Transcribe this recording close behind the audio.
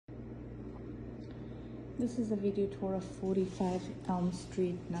This is a video tour of 45 Elm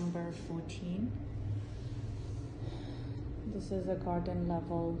Street, number 14. This is a garden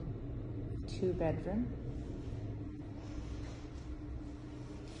level 2-bedroom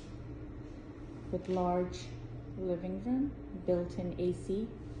with large living room, built-in AC,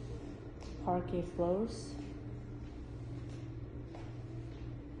 parquet floors,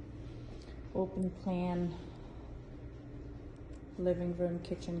 open plan living room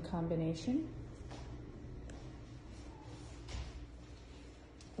kitchen combination,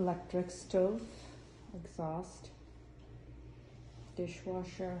 electric stove, exhaust,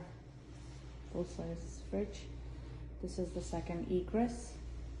 dishwasher, full-size fridge. This is the second egress.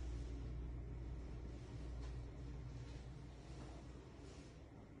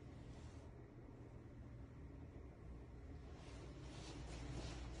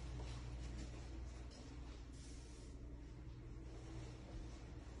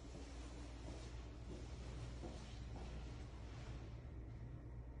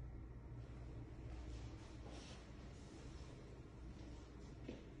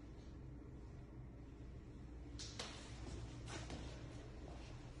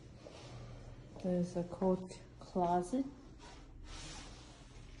 There's a coat closet.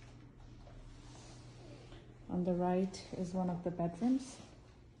 On the right is one of the bedrooms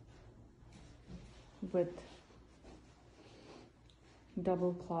with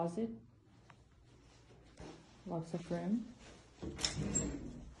double closet, lots of room.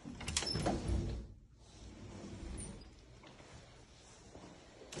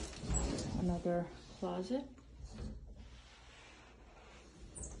 Another closet.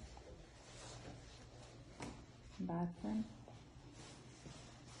 Bathroom.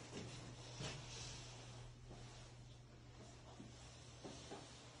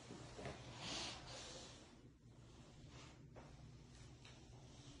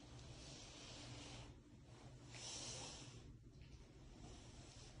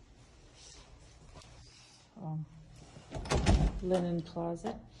 Linen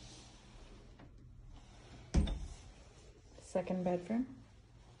closet. Second bedroom,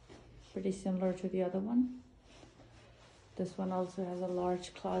 pretty similar to the other one. This one also has a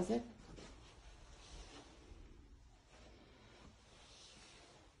large closet.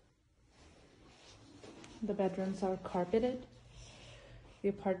 The bedrooms are carpeted. The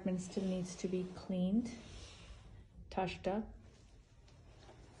apartment still needs to be cleaned, touched up.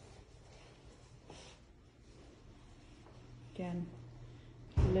 Again,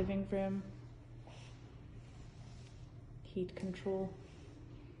 living room, heat control,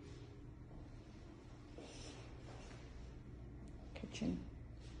 kitchen.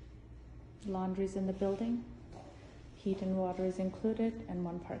 Laundry's in the building. Heat and water is included, and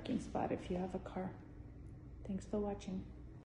one parking spot if you have a car. Thanks for watching.